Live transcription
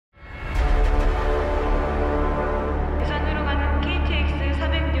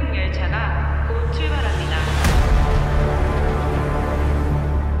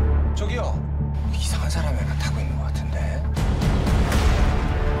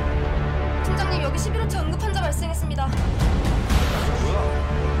팀장님, 여기 11호차 응급 환자 발생했습니다.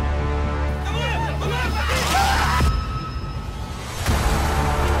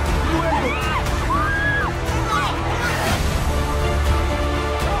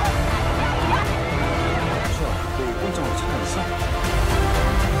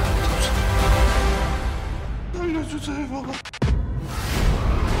 알려주세요, 이모가.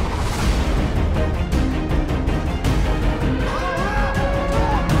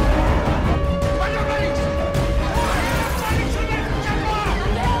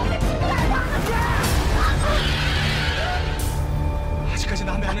 아직까지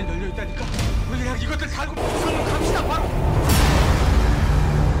남의 안은 열려있다니까. 우리 그냥 이것들 갈고 부산으로 갑시다, 바로.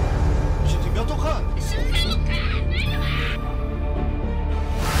 지금 몇 호칸?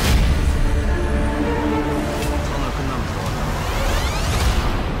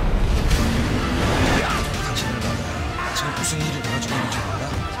 무슨 일이 벌어지고 있는지 몰라?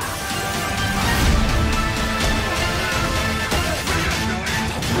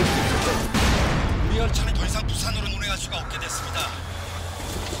 우리 열차는 더 이상 부산으로 운행할 수가 없게 됐습니다.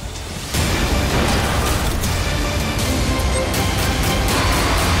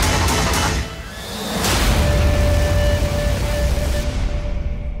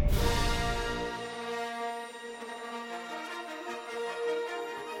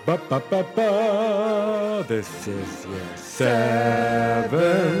 This is year 7.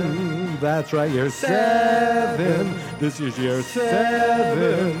 That's right, year 7. This is year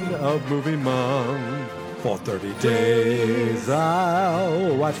 7 of Movie Month. For 30 days,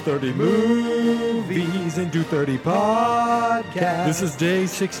 I'll watch 30 movies and do 30 podcasts. This is day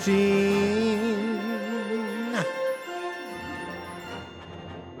 16.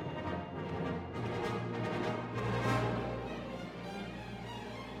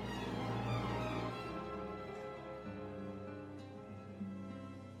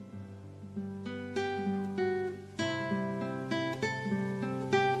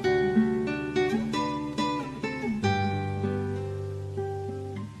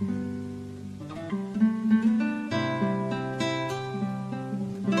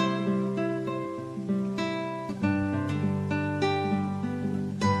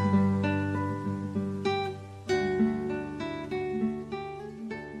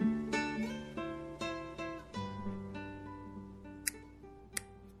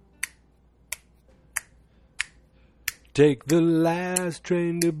 Take the last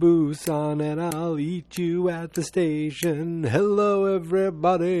train to Busan and I'll eat you at the station. Hello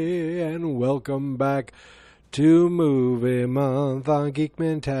everybody and welcome back to Movie Month on Geek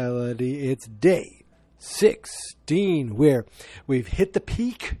Mentality. It's day 16 where we've hit the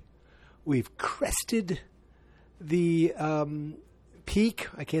peak. We've crested the peak.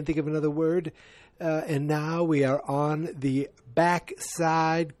 I can't think of another word. And now we are on the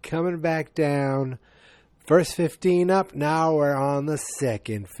backside, coming back down. First 15 up, now we're on the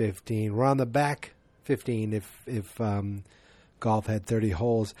second 15. We're on the back 15 if golf had 30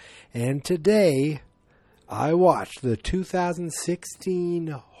 holes. And today, I watched the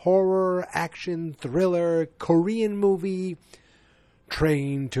 2016 horror, action, thriller, Korean movie,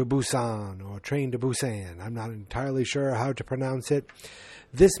 Train to Busan, or Train to Busan. I'm not entirely sure how to pronounce it.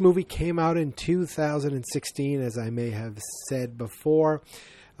 This movie came out in 2016, as I may have said before.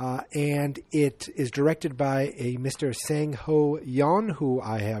 And it is directed by a Mr. Sang-ho Yeon, who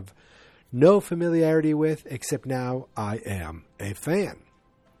I have no familiarity with, except now I am a fan.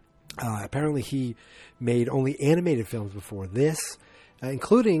 Apparently he made only animated films before this,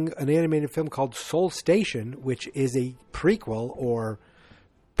 including an animated film called Seoul Station, which is a prequel or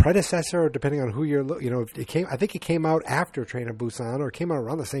predecessor, depending on who you're looking. I think it came out after Train to Busan, or it came out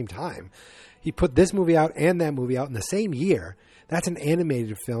around the same time. He put this movie out and that movie out in the same year. That's an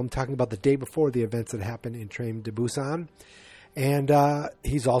animated film talking about the day before the events that happened in Train to Busan. And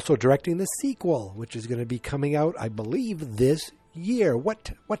he's also directing the sequel, which is going to be coming out, I believe, this year.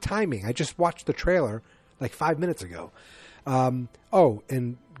 What timing? I just watched the trailer like 5 minutes ago. And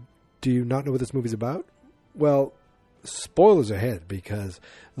do you not know what this movie's about? Well, spoilers ahead, because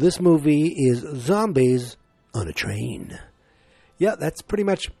this movie is zombies on a train. Yeah, that's pretty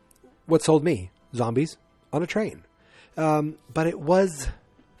much what sold me. Zombies on a train. But it was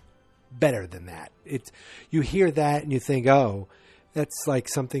better than that. You hear that and you think, oh, that's like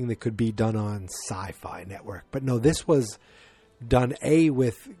something that could be done on Sci-Fi Network. But no, this was done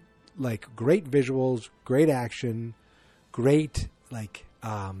with like great visuals, great action, great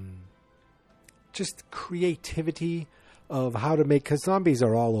just creativity of how to make, because zombies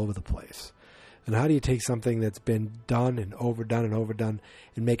are all over the place. And how do you take something that's been done and overdone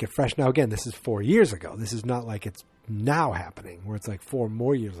and make it fresh? Now, again, this is 4 years ago. This is not like it's now happening where it's like 4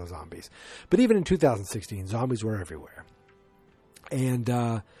 more years of zombies. But even in 2016, zombies were everywhere.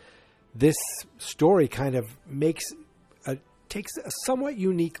 And this story kind of takes a somewhat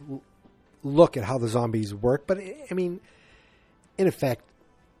unique look at how the zombies work. But, I mean, in effect,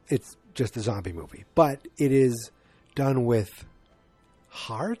 it's just a zombie movie. But it is done with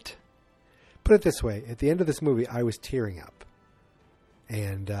heart. Put it this way. At the end of this movie, I was tearing up.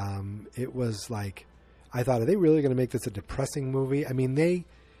 And it was like, I thought, are they really going to make this a depressing movie? I mean,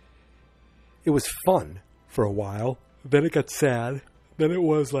 it was fun for a while. Then it got sad. Then it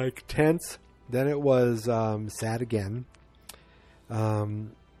was like tense. Then it was sad again.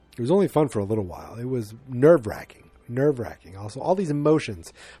 It was only fun for a little while. It was nerve-wracking. Also, all these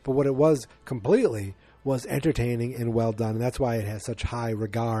emotions. But what it was completely was entertaining and well done. And that's why it has such high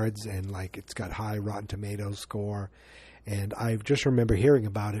regards and like it's got high Rotten Tomatoes score. And I just remember hearing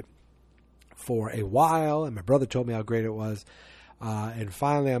about it for a while. And my brother told me how great it was. And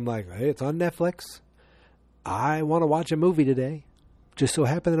finally I'm like, hey, it's on Netflix. I want to watch a movie today. Just so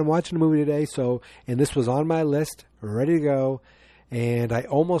happened that I'm watching a movie today. And this was on my list, ready to go. And I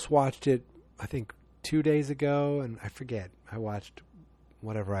almost watched it, I think 2 days ago. And I forget. I watched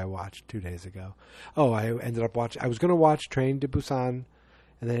whatever I watched 2 days ago. Oh, I was going to watch Train to Busan,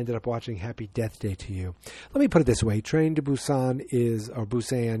 and then ended up watching Happy Death Day to You. Let me put it this way. Train to Busan is a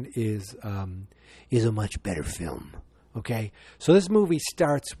much better film. Okay? So this movie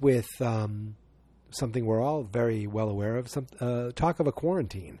starts with something we're all very well aware of, talk of a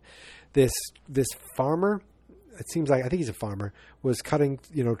quarantine. This farmer, it seems like, I think he's a farmer, was trying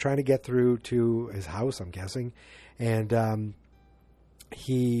to get through to his house, I'm guessing, and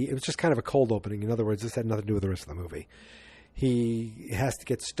it was just kind of a cold opening. In other words, this had nothing to do with the rest of the movie. He has to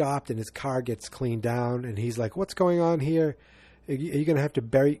get stopped and his car gets cleaned down and he's like, what's going on here? Are you going to have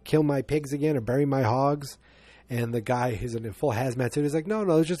to kill my pigs again or bury my hogs? And the guy who's in a full hazmat suit is like, no,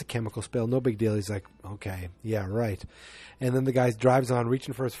 it's just a chemical spill. No big deal. He's like, okay, yeah, right. And then the guy drives on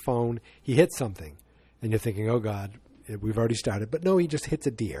reaching for his phone. He hits something and you're thinking, oh God, we've already started. But no, he just hits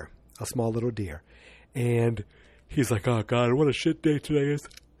a deer, a small little deer. And he's like, oh, God, what a shit day today is.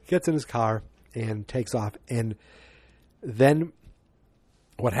 Gets in his car and takes off. And then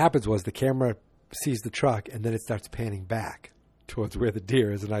what happens was the camera sees the truck and then it starts panning back towards where the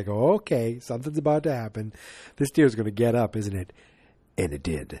deer is. And I go, okay, something's about to happen. This deer's going to get up, isn't it? And it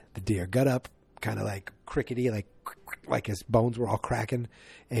did. The deer got up kind of like crickety, like his bones were all cracking.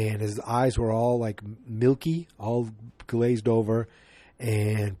 And his eyes were all like milky, all glazed over.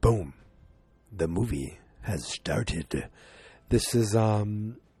 And boom, the movie has started. This is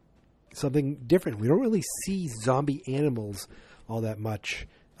something different. We don't really see zombie animals all that much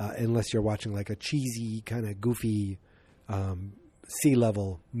unless you're watching like a cheesy, kind of goofy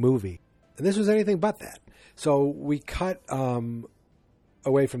sea-level movie. And this was anything but that. So we cut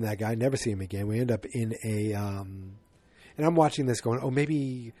away from that guy, never see him again. We end up in and I'm watching this going, oh,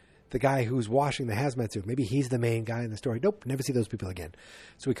 maybe the guy who's washing the hazmat suit, maybe he's the main guy in the story. Nope, never see those people again.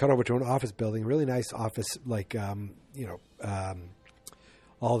 So we cut over to an office building, really nice office, like,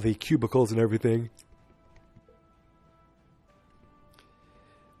 all the cubicles and everything.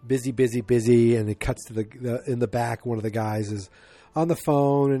 Busy, and it cuts to in the back. One of the guys is on the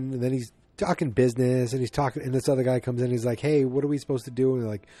phone, and then he's talking business, and and this other guy comes in, he's like, hey, what are we supposed to do? And they're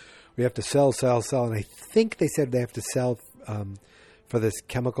like, we have to sell. And I think they said they have to sell for this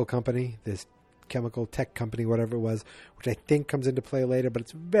chemical company, this chemical tech company, whatever it was, which I think comes into play later, but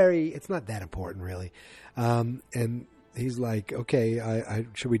it's not that important really. And he's like, okay,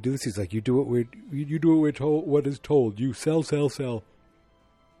 should we do this? He's like, you do what we're told, what is told. You sell.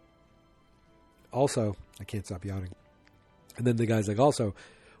 Also, I can't stop yawning. And then the guy's like, also,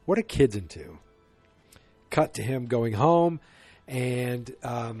 what are kids into? Cut to him going home, and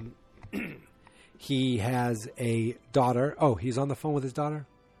he has a daughter. Oh, he's on the phone with his daughter?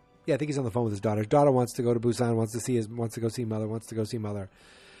 Yeah, I think he's on the phone with his daughter. His daughter wants to go to Busan, wants to go see mother.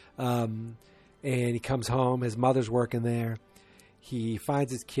 And he comes home. His mother's working there. He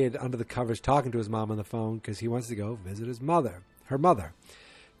finds his kid under the covers talking to his mom on the phone because he wants to go visit her mother.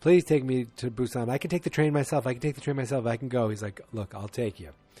 Please take me to Busan. I can take the train myself. I can go. He's like, look, I'll take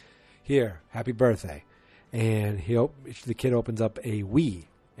you. Here, happy birthday. And the kid opens up a Wii,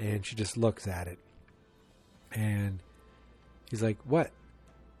 and she just looks at it. And he's like, what?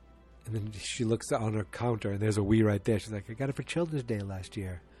 And then she looks on her counter, and there's a Wii right there. She's like, I got it for Children's Day last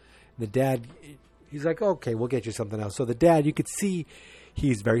year. And the dad, he's like, okay, we'll get you something else. So the dad, you could see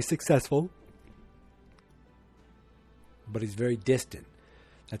he's very successful, but he's very distant.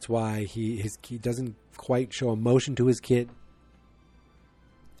 That's why he doesn't quite show emotion to his kid,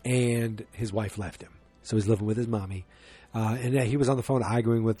 and his wife left him. So he's living with his mommy. And he was on the phone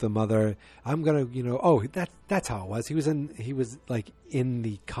arguing with the mother. I'm gonna, that's how it was. He was like in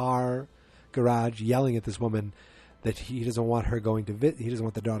the car garage yelling at this woman that he doesn't want her going to he doesn't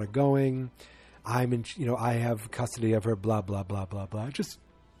want the daughter going. I have custody of her. Blah blah blah blah blah.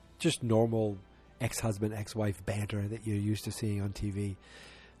 Just normal ex-husband, ex-wife banter that you're used to seeing on TV.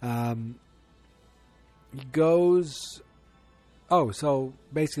 He goes. Oh, so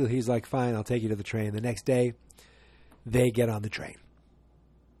basically he's like, fine, I'll take you to the train. The next day, they get on the train.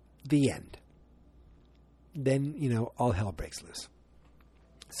 The end. Then, all hell breaks loose.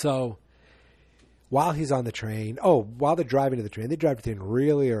 So, while he's on the train, while they're driving to the train, they drive to the train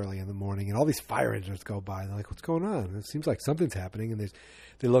really early in the morning, and all these fire engines go by. They're like, what's going on? It seems like something's happening, and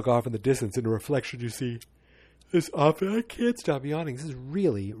they look off in the distance, in the reflection you see this office. I can't stop yawning. This is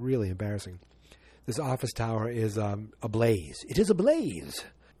really, really embarrassing. This office tower is ablaze. It is ablaze.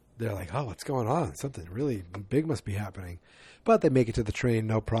 They're like, oh, what's going on? Something really big must be happening. But they make it to the train,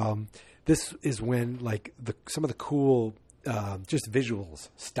 no problem. This is when some of the cool just visuals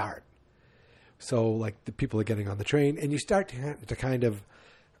start. So like the people are getting on the train, and you start to kind of,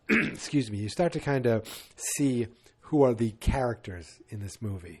 you start to kind of see who are the characters in this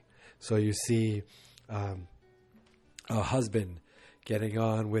movie. So you see a husband getting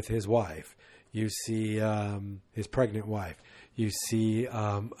on with his wife. You see his pregnant wife. You see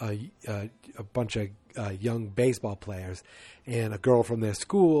a bunch of young baseball players and a girl from their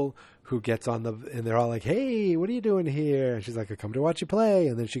school who gets on and they're all like, hey, what are you doing here? And she's like, I come to watch you play.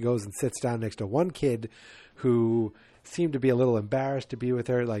 And then she goes and sits down next to one kid who seemed to be a little embarrassed to be with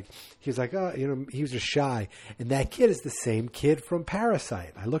her. Like, he's like, he was just shy. And that kid is the same kid from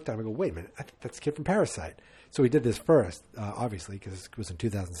Parasite. I looked at him and go, wait a minute, I think that's the kid from Parasite. So he did this first, obviously, because it was in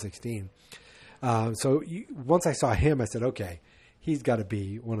 2016. Once I saw him, I said, okay, he's got to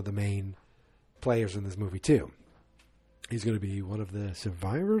be one of the main players in this movie too. He's going to be one of the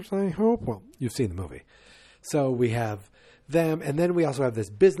survivors, I hope. Well, you've seen the movie. So we have them, and then we also have this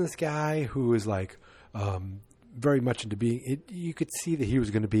business guy who is like very much into being. You could see that he was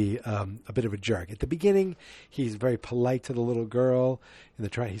going to be a bit of a jerk at the beginning. He's very polite to the little girl,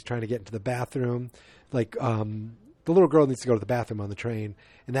 and he's trying to get into the bathroom. Like the little girl needs to go to the bathroom on the train,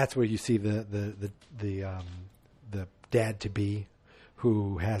 and that's where you see the dad to be,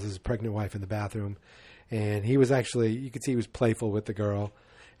 who has his pregnant wife in the bathroom. And he was actually, you could see he was playful with the girl.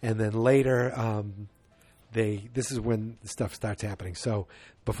 And then later, this is when stuff starts happening. So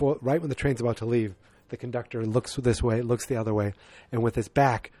right when the train's about to leave, the conductor looks this way, looks the other way, and with his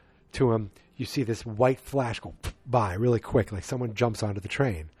back to him, you see this white flash go by really quick, like someone jumps onto the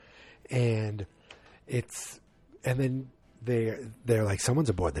train. And then they're like, someone's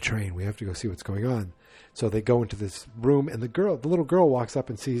aboard the train. We have to go see what's going on. So they go into this room, and the little girl walks up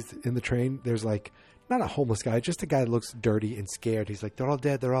and sees in the train, there's like, not a homeless guy, just a guy that looks dirty and scared. He's like, they're all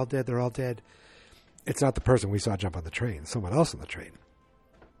dead, they're all dead, they're all dead. It's not the person we saw jump on the train, someone else on the train.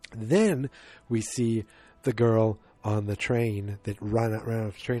 Then we see the girl on the train that ran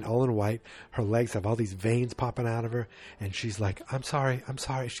around the train all in white. Her legs have all these veins popping out of her, and she's like, I'm sorry.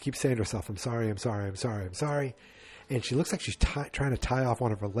 She keeps saying to herself, I'm sorry. And she looks like she's trying to tie off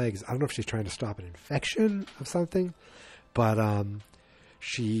one of her legs. I don't know if she's trying to stop an infection of something, but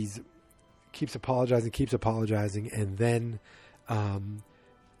she's keeps apologizing, and then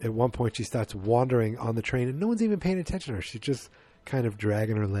at one point she starts wandering on the train, and no one's even paying attention to her. She's just kind of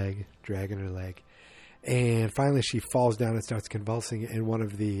dragging her leg, and finally she falls down and starts convulsing, and one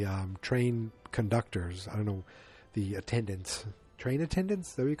of the train conductors, I don't know, the attendants, train attendants,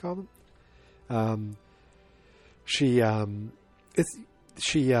 is that what you call them? She's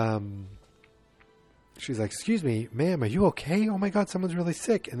like, excuse me, ma'am, are you okay? Oh my God, someone's really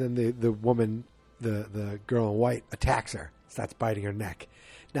sick. And then the woman, the girl in white, attacks her, starts biting her neck.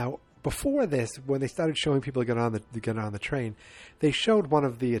 Now, before this, when they started showing people get on the train, they showed one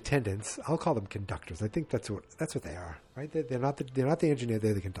of the attendants. I'll call them conductors. I think that's what they are, right? They're not the engineer.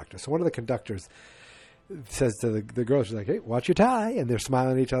 They're the conductor. So one of the conductors says to the girl, she's like, hey, watch your tie. And they're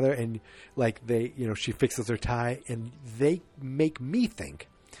smiling at each other. And like she fixes her tie, and they make me think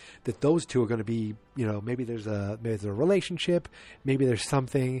that those two are going to be, maybe there's a relationship, maybe there's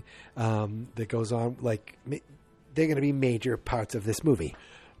something that goes on. Like they're going to be major parts of this movie.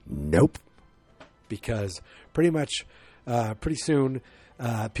 Nope. Because pretty soon,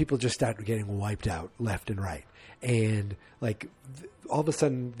 people just start getting wiped out left and right. And like all of a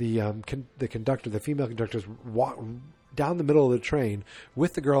sudden the conductor, the female conductor's down the middle of the train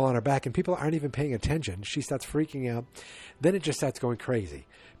with the girl on her back, and people aren't even paying attention. She starts freaking out. Then it just starts going crazy.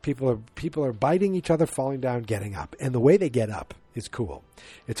 People are biting each other, falling down, getting up. And the way they get up is cool.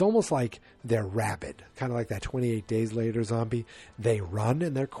 It's almost like they're rabid, kind of like that 28 Days Later zombie. They run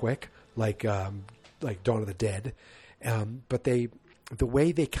and they're quick, like Dawn of the Dead. But the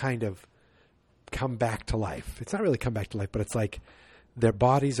way they kind of come back to life, it's not really come back to life, but it's like their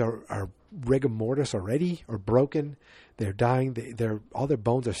bodies are rigor mortis already or broken. They're dying. All their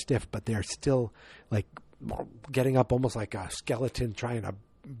bones are stiff, but they're still like getting up almost like a skeleton trying to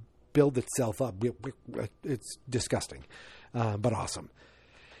build itself up. It's disgusting, but awesome.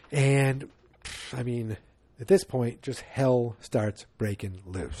 And I mean, at this point, just hell starts breaking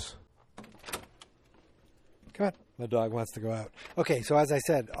loose. Come on. My dog wants to go out. Okay, so as I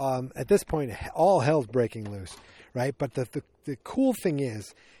said, at this point, all hell's breaking loose, right? But the cool thing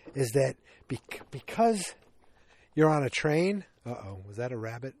is that because you're on a train. Uh-oh, was that a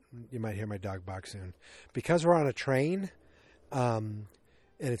rabbit? You might hear my dog bark soon. Because we're on a train, and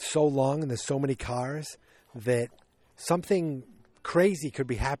it's so long and there's so many cars that something crazy could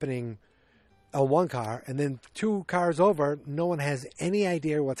be happening on one car, and then 2 cars over, no one has any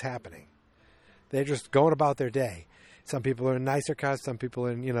idea what's happening. They're just going about their day. Some people are in nicer cars, some people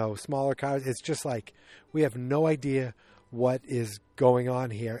in, smaller cars. It's just like we have no idea what is going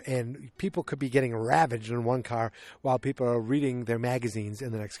on here. And people could be getting ravaged in one car while people are reading their magazines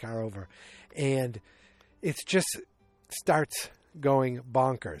in the next car over. And it just starts going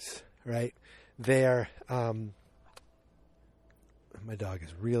bonkers, right? My dog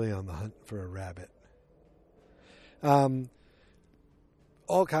is really on the hunt for a rabbit.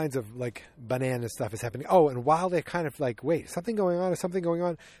 All kinds of like banana stuff is happening. Oh, and while they're kind of like, wait, is something going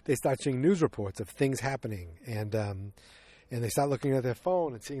on? They start seeing news reports of things happening, and they start looking at their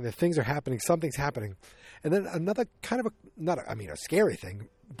phone and seeing that things are happening, something's happening. And then another kind of a scary thing,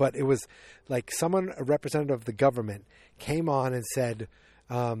 but it was like a representative of the government came on and said,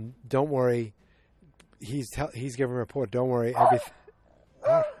 "Don't worry, he's giving a report. Don't worry, everything."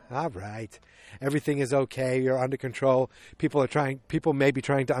 All right. Everything is okay. You're under control. People may be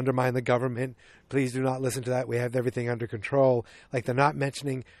trying to undermine the government. Please do not listen to that. We have everything under control. Like, they're not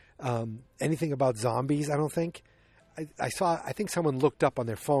mentioning anything about zombies, I don't think. I think someone looked up on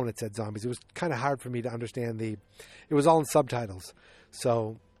their phone and said zombies. It was kind of hard for me to understand it was all in subtitles.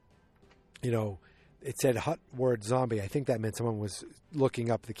 So, it said hot word zombie. I think that meant someone was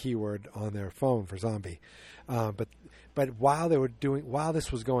looking up the keyword on their phone for zombie. But while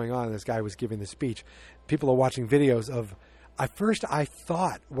this was going on, this guy was giving the speech, people are watching videos of. At first, I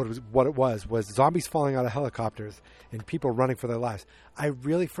thought what it was zombies falling out of helicopters and people running for their lives. I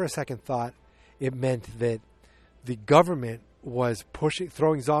really, for a second, thought it meant that the government was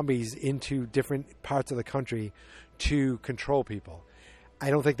throwing zombies into different parts of the country to control people. I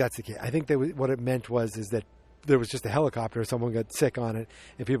don't think that's the case. I think that what it meant is that there was just a helicopter, someone got sick on it,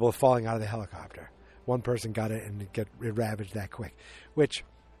 and people were falling out of the helicopter. One person got it and it ravaged that quick, which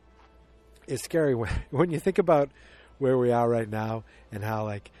is scary when you think about where we are right now and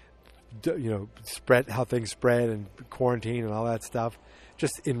how how things spread and quarantine and all that stuff,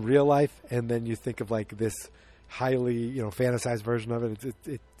 just in real life. And then you think of like this highly fantasized version of it.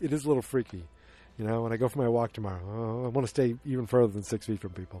 It is a little freaky. When I go for my walk tomorrow, I want to stay even further than 6 feet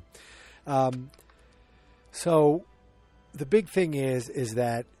from people. So the big thing is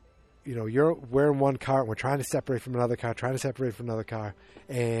that, we're in one car and we're trying to separate from another car,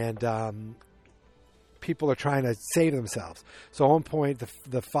 and people are trying to save themselves. So at one point,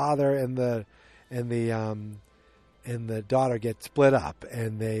 the father and the daughter get split up,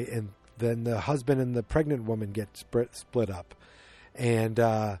 and then the husband and the pregnant woman get split up, and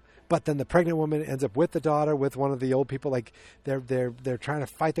but then the pregnant woman ends up with the daughter, with one of the old people. Like they're trying to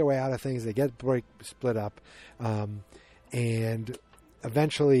fight their way out of things. They get split up, and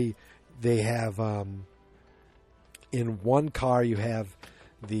eventually they have in one car you have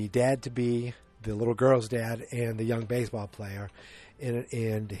the dad-to-be, the little girl's dad, and the young baseball player,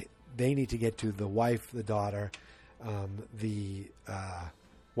 and they need to get to the wife, the daughter, an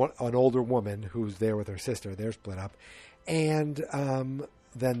older woman who's there with her sister. They're split up, and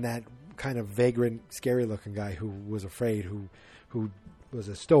then that kind of vagrant, scary-looking guy who was afraid, who was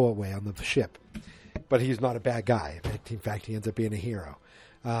a stowaway on the ship. But he's not a bad guy. In fact, he ends up being a hero.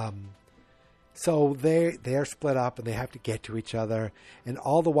 So they're split up, and they have to get to each other. And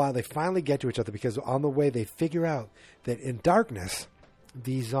all the while, they finally get to each other, because on the way, they figure out that in darkness,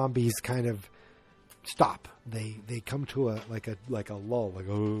 these zombies kind of stop. They come to a lull,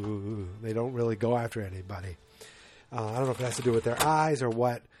 they don't really go after anybody. I don't know if it has to do with their eyes or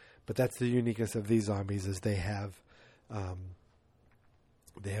what, but that's the uniqueness of these zombies, is they have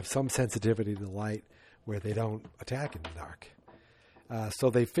they have some sensitivity to the light where they don't attack in the dark. So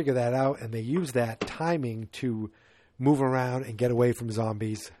they figure that out, and they use that timing to move around and get away from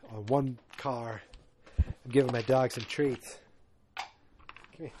zombies. On one car, I'm giving my dog some treats. Come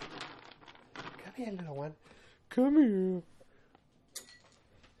here. Come here, little one. Come here.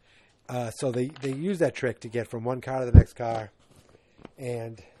 So they use that trick to get from one car to the next car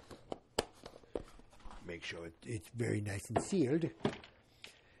and make sure it's very nice and sealed.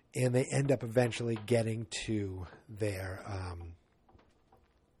 And they end up eventually getting to their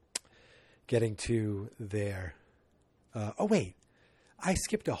oh wait, I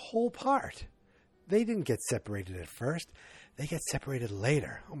skipped a whole part. They didn't get separated at first. They get separated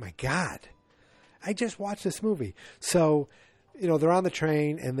later. Oh my God. I just watched this movie. So, they're on the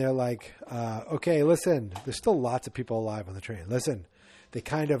train and they're like, okay, listen, there's still lots of people alive on the train. Listen, they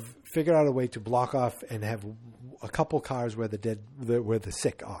kind of figured out a way to block off and have a couple cars where where the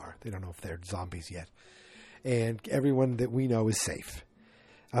sick are. They don't know if they're zombies yet. And everyone that we know is safe.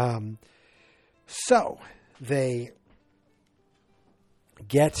 So they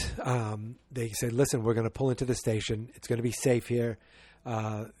they say, listen, we're going to pull into the station. It's going to be safe here.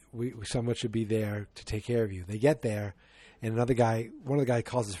 Someone should be there to take care of you. They get there, and one of the guy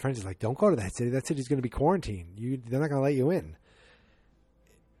calls his friends. He's like, don't go to that city. That city's going to be quarantined. They're not going to let you in.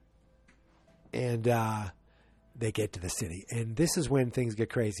 And they get to the city. And this is when things get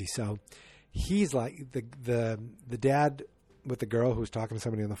crazy. So he's like, the dad with the girl who's talking to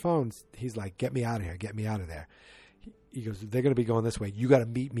somebody on the phone, he's like, get me out of here. Get me out of there. He goes, they're going to be going this way. You got to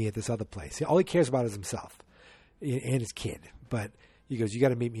meet me at this other place. All he cares about is himself and his kid. But he goes, you got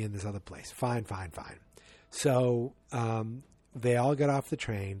to meet me in this other place. Fine. So they all get off the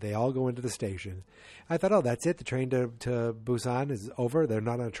train. They all go into the station. I thought, oh, that's it. The train to Busan is over. They're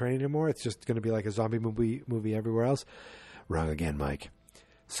not on a train anymore. It's just going to be like a zombie movie everywhere else. Wrong again, Mike.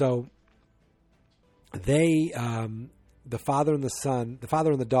 So they... the father and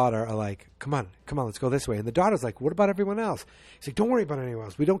the daughter are like, come on, let's go this way. And the daughter's like, what about everyone else? He's like, don't worry about anyone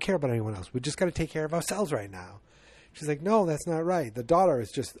else. We don't care about anyone else. We just got to take care of ourselves right now. She's like, no, that's not right. The daughter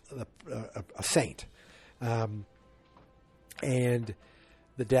is just a saint. And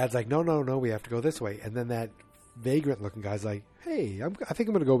the dad's like, no, we have to go this way. And then that vagrant looking guy's like, hey, I think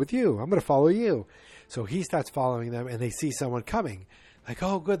I'm going to go with you. I'm going to follow you. So he starts following them, and they see someone coming. Like,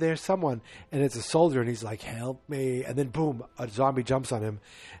 oh, good, there's someone. And it's a soldier, and he's like, help me. And then, boom, a zombie jumps on him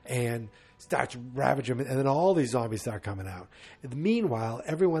and starts ravaging him. And then all these zombies start coming out. And meanwhile,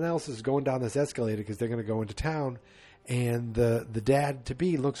 everyone else is going down this escalator because they're going to go into town. And the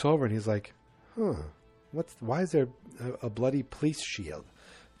dad-to-be looks over, and he's like, why is there a bloody police shield?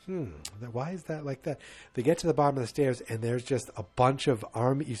 Why is that like that? They get to the bottom of the stairs, and there's just a bunch of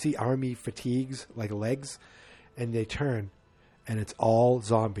army fatigues, like legs, and they turn. And it's all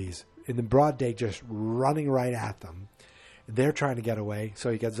zombies in the broad day, just running right at them. They're trying to get away.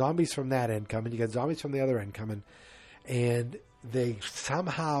 So you got zombies from that end coming. You got zombies from the other end coming. And they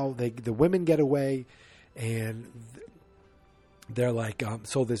somehow, the women get away. And they're like,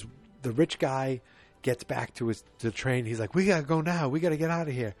 the rich guy gets back to the train. He's like, we got to go now. We got to get out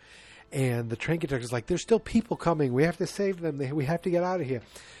of here. And the train conductor's like, there's still people coming. We have to save them. We have to get out of here.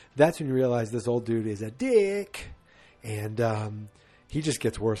 That's when you realize this old dude is a dick. And he just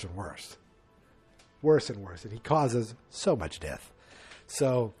gets worse and worse. Worse and worse. And he causes so much death.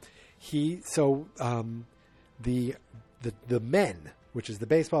 So the men, which is the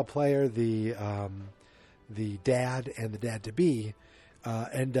baseball player, the dad, and the dad-to-be,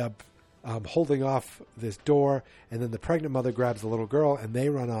 end up holding off this door. And then the pregnant mother grabs the little girl, and they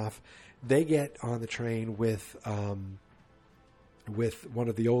run off. They get on the train with one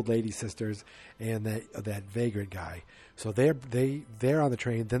of the old lady sisters and that vagrant guy. So they're on the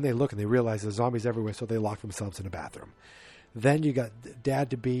train. Then they look and they realize there's zombies everywhere. So they lock themselves in a bathroom. Then you got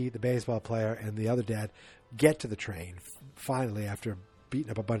dad-to-be, the baseball player, and the other dad get to the train finally after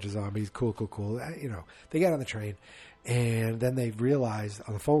beating up a bunch of zombies. Cool. They get on the train, and then they realize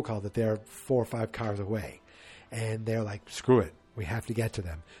on the phone call that they're 4 or 5 cars away, and they're like, screw it. We have to get to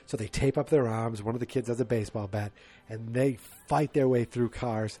them. So they tape up their arms. One of the kids has a baseball bat, and they fight their way through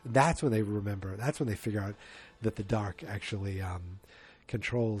cars. That's when they remember. That's when they figure out that the dark actually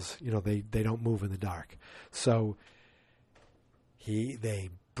controls. They don't move in the dark. So they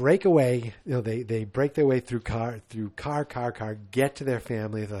break away. They break their way through car, get to their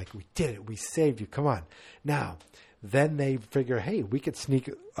family. They're like, we did it. We saved you. Come on. Now, then they figure, hey, we could sneak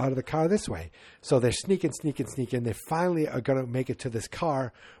out of the car this way. So they're sneaking. They finally are going to make it to this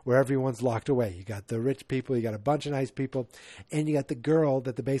car where everyone's locked away. You got the rich people, you got a bunch of nice people, and you got the girl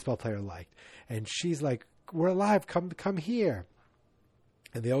that the baseball player liked. And she's like we're alive. Come here.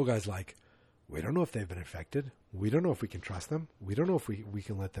 And the old guy's like, we don't know if they've been infected. We don't know if we can trust them. We don't know if we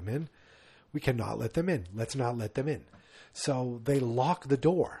can let them in. We cannot let them in. Let's not let them in. So they lock the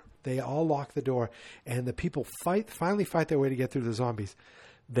door. They all lock the door, and the people finally fight their way to get through the zombies.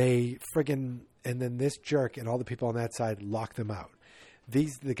 And then this jerk and all the people on that side lock them out. The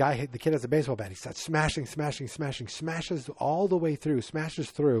kid has a baseball bat. He starts smashing, smashes all the way through, smashes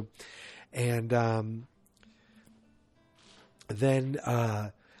through, and then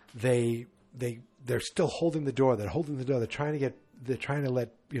they're still holding the door. They're holding the door. They're trying to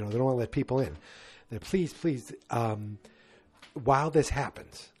let they don't want to let people in. They're please. While this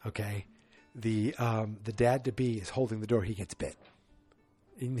happens, okay, the dad to be is holding the door. He gets bit.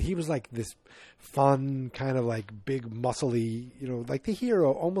 And he was like this fun, kind of like big, muscly, like the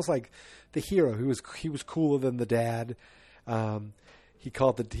hero, almost like the hero. He was cooler than the dad. He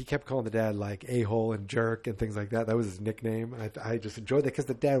kept calling the dad like a-hole and jerk and things like that. That was his nickname. I just enjoyed that because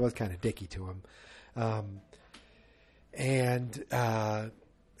the dad was kind of dicky to him. And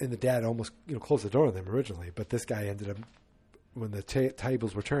the dad almost closed the door on them originally, but this guy ended up, when the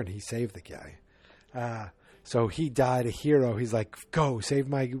tables were turned, he saved the guy. So he died a hero. He's like, go save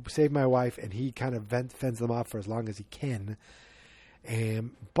my wife, and he kind of fends them off for as long as he can.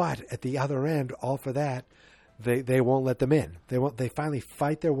 But at the other end, all for that, they won't let them in. They finally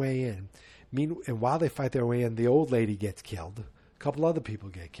fight their way in. And while they fight their way in, the old lady gets killed. A couple other people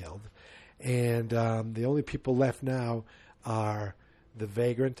get killed, and the only people left now are the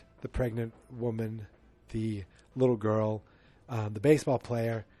vagrant, the pregnant woman, the little girl, the baseball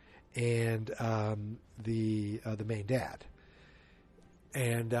player, and the main dad.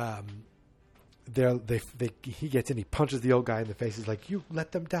 And he gets in, he punches the old guy in the face. He's like, "You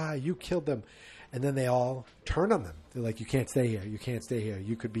let them die. You killed them." And then they all turn on them. They're like, "You can't stay here. You can't stay here.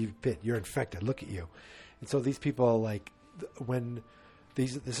 You could be bit. You're infected. Look at you." And so these people are like,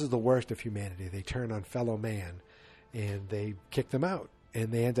 this is the worst of humanity. They turn on fellow man, and they kick them out.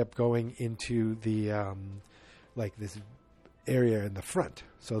 And they end up going into the like this area in the front.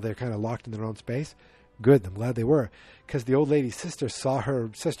 So they're kind of locked in their own space. Good. I'm glad they were, because the old lady's sister saw her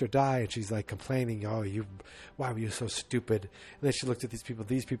sister die, and she's like complaining, why were you so stupid? And then she looked at these people.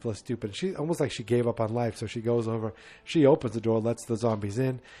 These people are stupid. She almost like she gave up on life. So she goes over, she opens the door, lets the zombies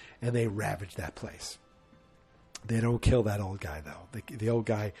in, and they ravage that place. They don't kill that old guy though. The old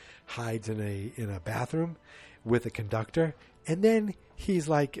guy hides in a bathroom with a conductor. And then he's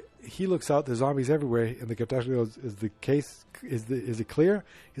like, he looks out, there's zombies everywhere, and the conductor goes, is it clear?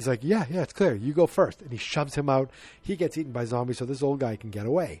 He's like, yeah, it's clear. You go first. And he shoves him out. He gets eaten by zombies so this old guy can get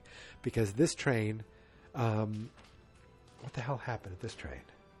away. Because this train, what the hell happened at this train?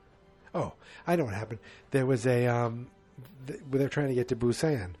 Oh, I know what happened. There was they're trying to get to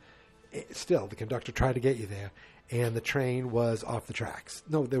Busan. Still, the conductor tried to get you there, and the train was off the tracks.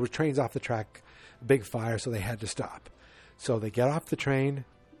 No, there were trains off the track, big fire, so they had to stop. So they get off the train.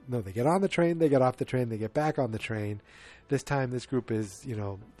 No, they get on the train. They get off the train. They get back on the train. This time, this group is,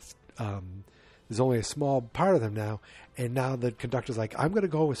 there's only a small part of them now. And now the conductor's like, I'm going to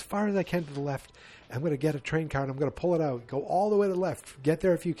go as far as I can to the left. I'm going to get a train car, and I'm going to pull it out. Go all the way to the left. Get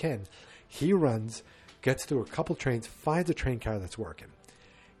there if you can. He runs, gets through a couple trains, finds a train car that's working,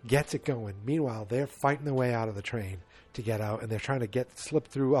 gets it going. Meanwhile, they're fighting their way out of the train to get out, and they're trying to slip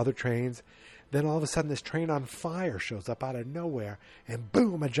through other trains. Then all of a sudden, this train on fire shows up out of nowhere, and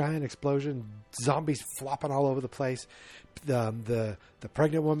boom, a giant explosion, zombies flopping all over the place. The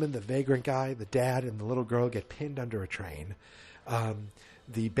pregnant woman, the vagrant guy, the dad, and the little girl get pinned under a train.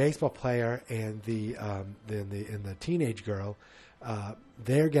 The baseball player and the teenage girl,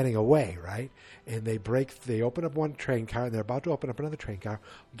 they're getting away, right? And they open up one train car, and they're about to open up another train car.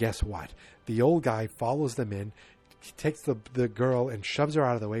 Guess what? The old guy follows them in. He takes the girl and shoves her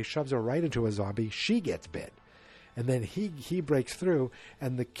out of the way, shoves her right into a zombie. She gets bit. And then he breaks through,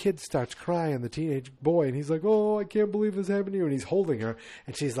 and the kid starts crying, the teenage boy, and he's like, "Oh, I can't believe this happened to you." And he's holding her,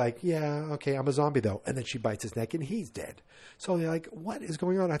 and she's like, "Yeah, okay, I'm a zombie, though." And then she bites his neck, and he's dead. So they're like, what is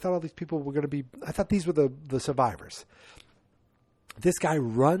going on? I thought all these people were going to be, I thought these were the survivors. This guy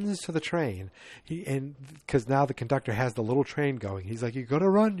runs to the train, because now the conductor has the little train going. He's like, you're going to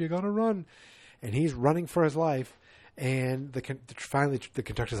run. And he's running for his life. And finally, the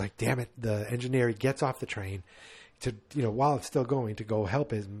conductor's like, damn it. The engineer, he gets off the train to, while it's still going, to go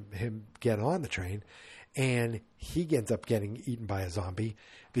help him get on the train. And he ends up getting eaten by a zombie.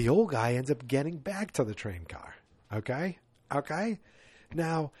 The old guy ends up getting back to the train car. Okay?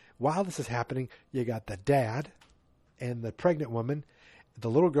 Now, while this is happening, you got the dad and the pregnant woman the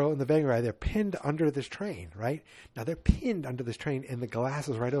little girl and the vagrant guy, they're pinned under this train, right? Now they're pinned under this train and the glass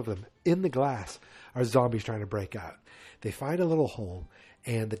is right over them. In the glass are zombies trying to break out. They find a little hole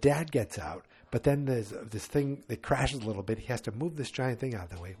and the dad gets out, but then there's this thing that crashes a little bit. He has to move this giant thing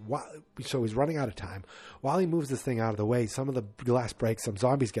out of the way. So he's running out of time. While he moves this thing out of the way, some of the glass breaks, some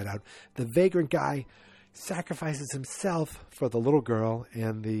zombies get out. The vagrant guy sacrifices himself for the little girl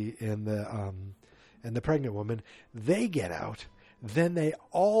and the pregnant woman. They get out. Then they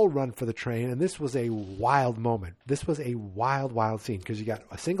all run for the train, and this was a wild moment. This was a wild, wild scene because you got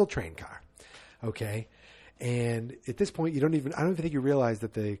a single train car, okay? And at this point, I don't even think you realize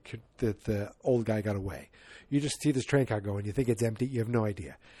that the old guy got away. You just see this train car going. You think it's empty. You have no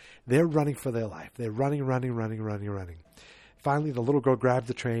idea. They're running for their life. They're running. Finally, the little girl grabs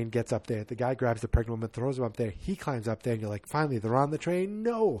the train, gets up there. The guy grabs the pregnant woman, throws him up there. He climbs up there, and you're like, finally, they're on the train?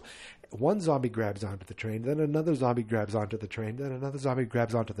 No. One zombie grabs onto the train, then another zombie grabs onto the train, then another zombie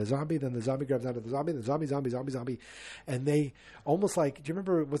grabs onto the zombie, then the zombie grabs onto the zombie, the zombie. And they almost like, do you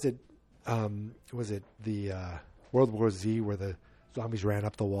remember, was it the World War Z where the zombies ran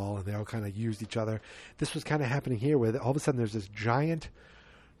up the wall and they all kind of used each other? This was kind of happening here where all of a sudden there's this giant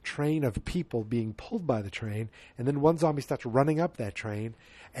train of people being pulled by the train, and then one zombie starts running up that train,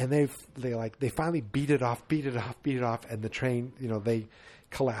 and they finally beat it off, and the train, they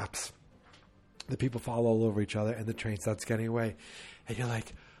collapse. The people fall all over each other, and the train starts getting away, and you're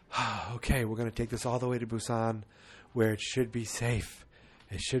like, okay, we're going to take this all the way to Busan, where it should be safe.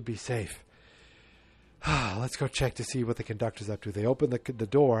 It should be safe. Let's go check to see what the conductor's up to. They open the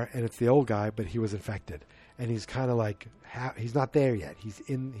door, and it's the old guy, but he was infected. And he's kind of like, he's not there yet. He's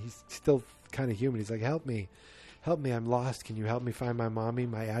still kind of human. He's like, help me, I'm lost. Can you help me find my mommy,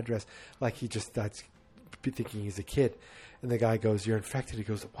 my address? Like he just starts thinking he's a kid. And the guy goes, you're infected. He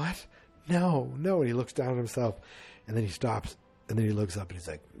goes, what? No. And he looks down at himself, and then he stops, and then he looks up, and he's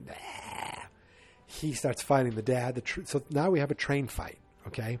like, nah. He starts fighting the dad. So now we have a train fight,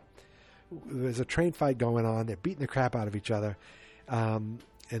 okay? There's a train fight going on. They're beating the crap out of each other.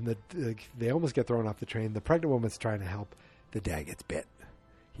 And they almost get thrown off the train. The pregnant woman's trying to help. The dad gets bit.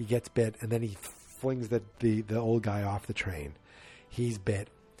 He gets bit, and then he flings the old guy off the train. He's bit,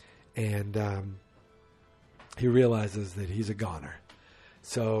 and he realizes that he's a goner.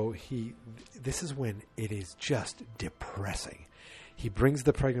 So this is when it is just depressing. He brings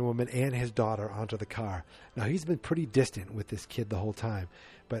the pregnant woman and his daughter onto the car. Now, he's been pretty distant with this kid the whole time,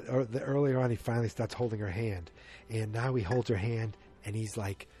 but earlier on, he finally starts holding her hand, and now he holds her hand, and he's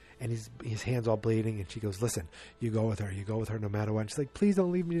like, and his hand's all bleeding, and she goes, listen, you go with her no matter what. And she's like, please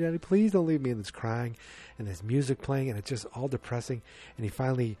don't leave me, Daddy, please don't leave me. And it's crying, and there's music playing, and it's just all depressing. And he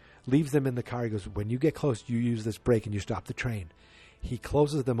finally leaves them in the car. He goes, when you get close, you use this brake and you stop the train. He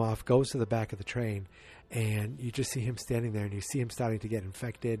closes them off, goes to the back of the train, and you just see him standing there, and you see him starting to get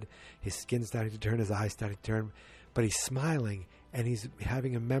infected. His skin's starting to turn, his eyes starting to turn, but he's smiling, and he's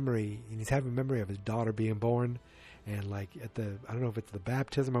having a memory of his daughter being born. And like I don't know if it's the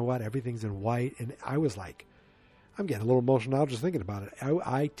baptism or what, everything's in white. And I was like, I'm getting a little emotional now just thinking about it.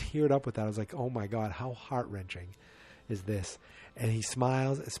 I teared up with that. I was like, oh my God, how heart-wrenching is this? And he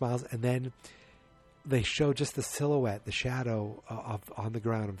smiles, and then they show just the silhouette, the shadow on the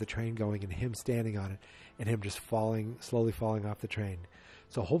ground of the train going, and him standing on it, and him just slowly falling off the train.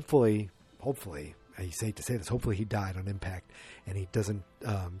 So hopefully, I hate to say this, hopefully he died on impact, and he doesn't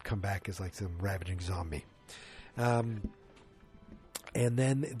come back as like some ravaging zombie. And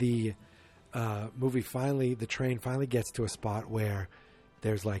then the train finally gets to a spot where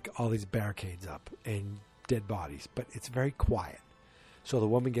there's like all these barricades up and dead bodies, but it's very quiet. So the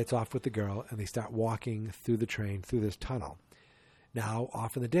woman gets off with the girl, and they start walking through the train, through this tunnel. Now,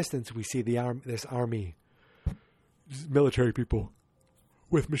 off in the distance, we see this army, military people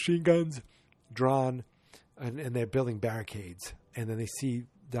with machine guns drawn, and they're building barricades. And then they see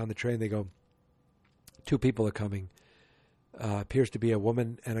down the train, they go, 2 people are coming. Appears to be a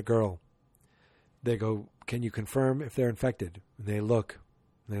woman and a girl. They go, can you confirm if they're infected? And they look.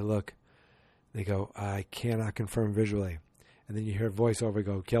 They go, I cannot confirm visually. And then you hear a voiceover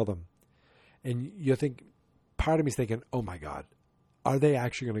go, kill them. And you think, part of me is thinking, oh my God, are they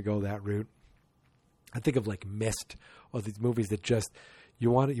actually going to go that route? I think of like Mist, or these movies that just,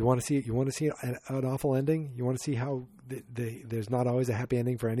 you want to see an awful ending. You want to see how there's not always a happy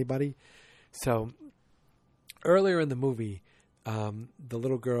ending for anybody. So earlier in the movie, the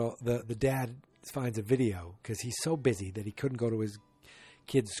little girl, the dad finds a video because he's so busy that he couldn't go to his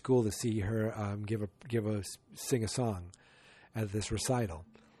kid's school to see her sing a song at this recital,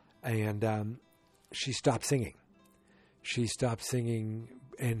 and she stopped singing.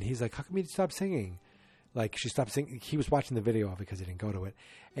 And he's like, "How come you stopped singing?" Like, she stopped singing. He was watching the video of it because he didn't go to it.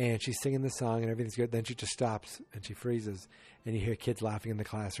 And she's singing the song and everything's good. Then she just stops and she freezes. And you hear kids laughing in the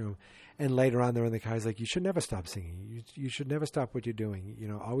classroom. And later on, they're in the car. He's like, you should never stop singing. You should never stop what you're doing. You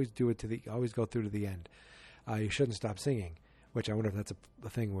know, always do it always go through to the end. You shouldn't stop singing. Which I wonder if that's a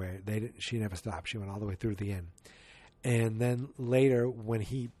thing where she never stopped. She went all the way through to the end. And then later,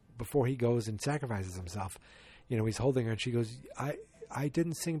 before he goes and sacrifices himself, you know, he's holding her and she goes, I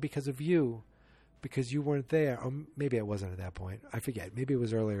didn't sing because of you. Because you weren't there. Or maybe it wasn't at that point. I forget. Maybe it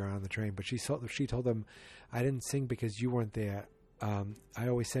was earlier on the train. But she told him, I didn't sing because you weren't there. I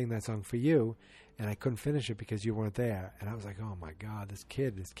always sang that song for you, and I couldn't finish it because you weren't there. And I was like, oh, my God, this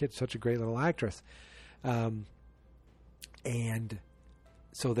kid's such a great little actress. And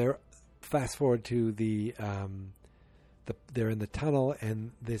so they're fast forward to they're in the tunnel,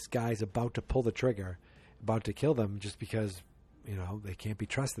 and this guy's about to pull the trigger, about to kill them just because, you know, they can't be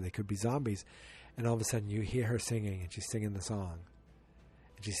trusted. They could be zombies. And all of a sudden you hear her singing, and she's singing the song.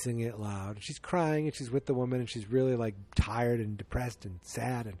 And she's singing it loud. And she's crying, and she's with the woman, and she's really, like, tired and depressed and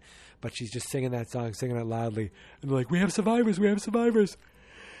sad. But she's just singing that song, singing it loudly. And they're like, we have survivors, we have survivors.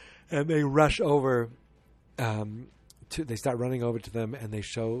 And they rush over, they start running over to them, and they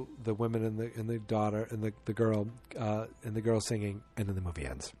show the women and the daughter and the girl, and the girl singing, and then the movie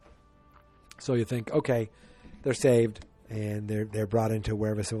ends. So you think, okay, they're saved. And they're brought into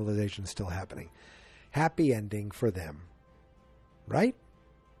wherever civilization is still happening. Happy ending for them. Right?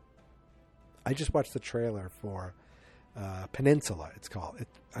 I just watched the trailer for Peninsula, it's called.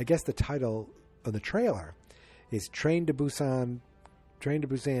 I guess the title of the trailer is Train to Busan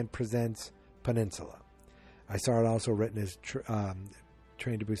Presents Peninsula. I saw it also written as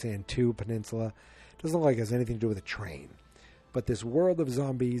Train to Busan 2 Peninsula. It doesn't look like it has anything to do with a train. But this world of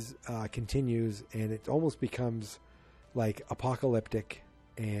zombies continues, and it almost becomes like apocalyptic,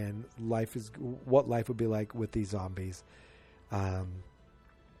 and what life would be like with these zombies.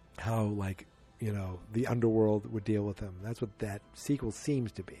 How, like, you know, the underworld would deal with them. That's what that sequel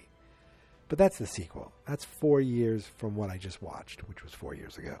seems to be. But that's the sequel. That's 4 years from what I just watched, which was 4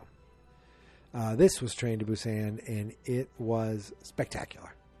 years ago. This was Train to Busan, and it was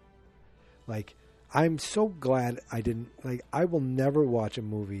spectacular. Like, I'm so glad I didn't, like, I will never watch a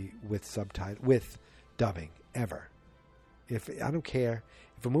movie with dubbing, ever. I don't care.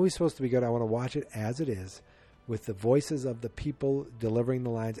 If a movie's supposed to be good, I want to watch it as it is, with the voices of the people delivering the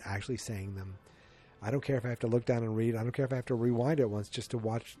lines, actually saying them. I don't care if I have to look down and read. I don't care if I have to rewind it once just to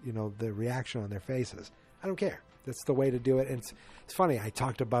watch, you know, the reaction on their faces. I don't care. That's the way to do it. And it's funny. I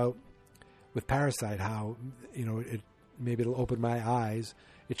talked about with Parasite how, you know, maybe it'll open my eyes.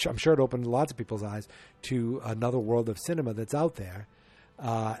 I'm sure it opened lots of people's eyes to another world of cinema that's out there.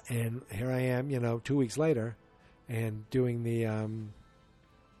 And here I am, you know, 2 weeks later, and doing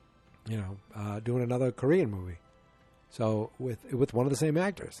doing another Korean movie. So with one of the same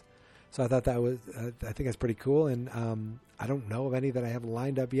actors. So I thought that was, I think that's pretty cool. And I don't know of any that I have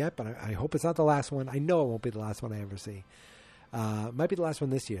lined up yet, but I hope it's not the last one. I know it won't be the last one I ever see. It might be the last one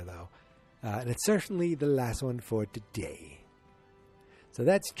this year, though. And it's certainly the last one for today. So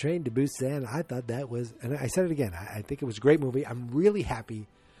that's Train to Busan. I thought that was, and I said it again, I think it was a great movie. I'm really happy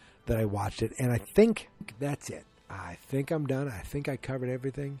that I watched it. And I think that's it. I think I'm done. I think I covered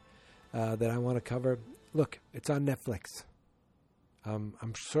everything that I want to cover. Look, it's on Netflix.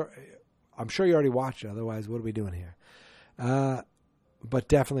 I'm sure you already watched it. Otherwise, what are we doing here? But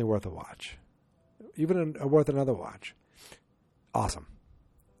definitely worth a watch. Even worth another watch. Awesome.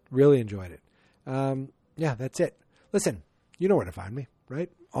 Really enjoyed it. Yeah, that's it. Listen, you know where to find me, right?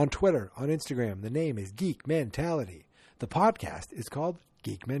 On Twitter, on Instagram. The name is Geek Mentality. The podcast is called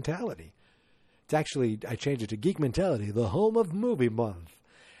Geek Mentality. It's actually, I changed it to Geek Mentality, the home of movie month.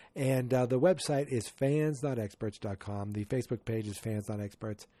 And the website is fans.experts.com. The Facebook page is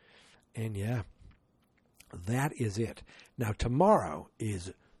fans.experts. And yeah, that is it. Now, tomorrow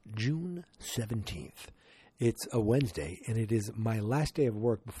is June 17th. It's a Wednesday, and it is my last day of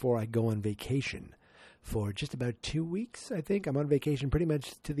work before I go on vacation for just about 2 weeks, I think. I'm on vacation pretty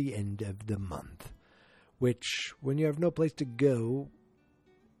much to the end of the month, which, when you have no place to go,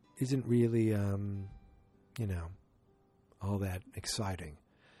 isn't really, all that exciting.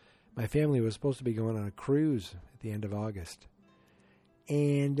 My family was supposed to be going on a cruise at the end of August.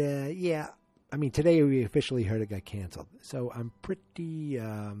 And, today we officially heard it got canceled. So I'm pretty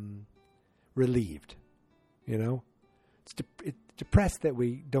relieved, you know? It's depressed that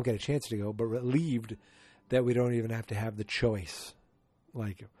we don't get a chance to go, but relieved that we don't even have to have the choice.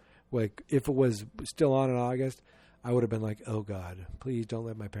 Like if it was still on in August, I would have been like, oh, God, please don't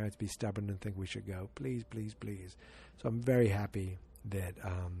let my parents be stubborn and think we should go. Please, please, please. So I'm very happy that,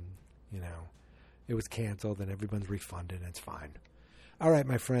 it was canceled and everyone's refunded and it's fine. All right,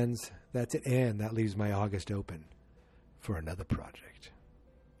 my friends, that's it. And that leaves my August open for another project.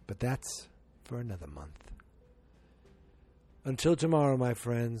 But that's for another month. Until tomorrow, my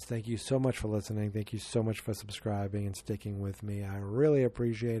friends, thank you so much for listening. Thank you so much for subscribing and sticking with me. I really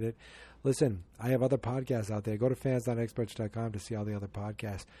appreciate it. Listen, I have other podcasts out there. Go to fans.experts.com to see all the other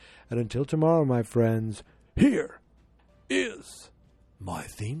podcasts. And until tomorrow, my friends, here is my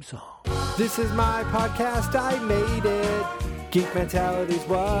theme song. This is my podcast. I made it. Geek Mentality's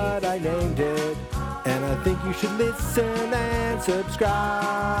what I named it. And I think you should listen and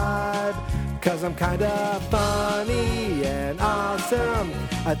subscribe. 'Cause I'm kinda funny and awesome.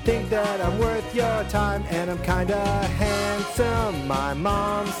 I think that I'm worth your time. And I'm kinda handsome. My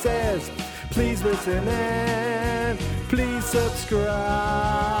mom says, please listen and please subscribe.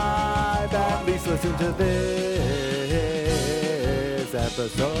 At least listen to this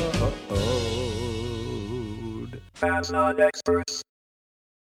episode. Fans Not Experts.